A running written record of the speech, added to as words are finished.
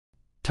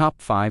Top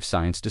 5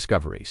 Science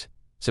Discoveries,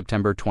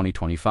 September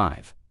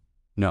 2025.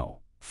 No.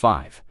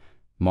 5.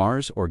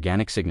 Mars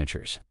Organic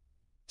Signatures.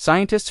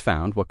 Scientists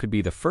found what could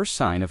be the first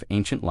sign of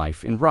ancient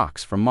life in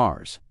rocks from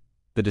Mars.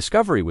 The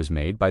discovery was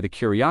made by the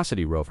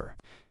Curiosity rover,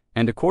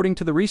 and according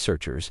to the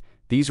researchers,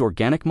 these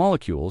organic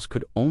molecules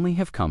could only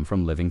have come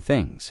from living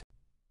things.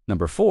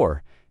 Number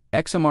 4.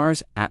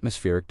 ExoMars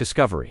Atmospheric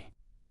Discovery.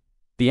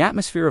 The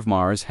atmosphere of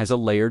Mars has a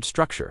layered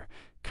structure,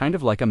 kind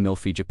of like a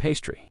milfija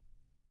pastry.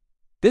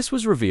 This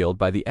was revealed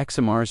by the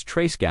ExoMars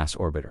Trace Gas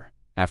Orbiter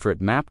after it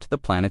mapped the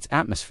planet's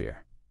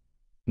atmosphere.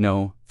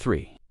 No.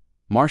 3.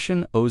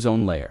 Martian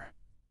Ozone Layer.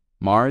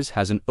 Mars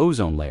has an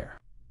ozone layer,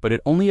 but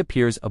it only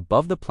appears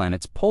above the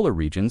planet's polar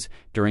regions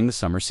during the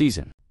summer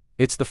season.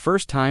 It's the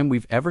first time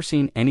we've ever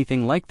seen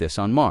anything like this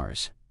on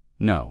Mars.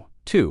 No.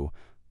 2.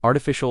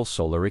 Artificial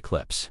Solar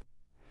Eclipse.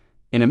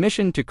 In a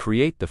mission to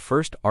create the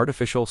first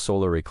artificial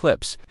solar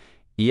eclipse,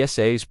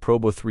 ESA's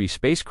Probo-3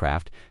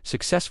 spacecraft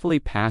successfully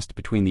passed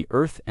between the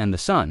Earth and the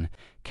Sun,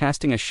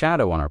 casting a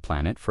shadow on our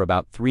planet for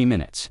about 3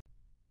 minutes.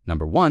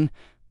 Number 1.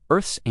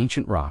 Earth's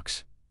ancient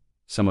rocks.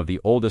 Some of the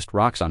oldest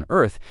rocks on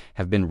Earth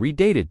have been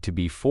redated to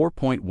be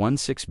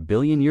 4.16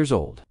 billion years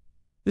old.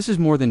 This is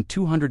more than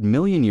 200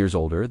 million years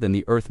older than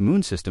the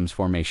Earth-Moon system's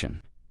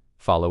formation.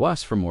 Follow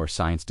us for more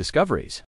science discoveries.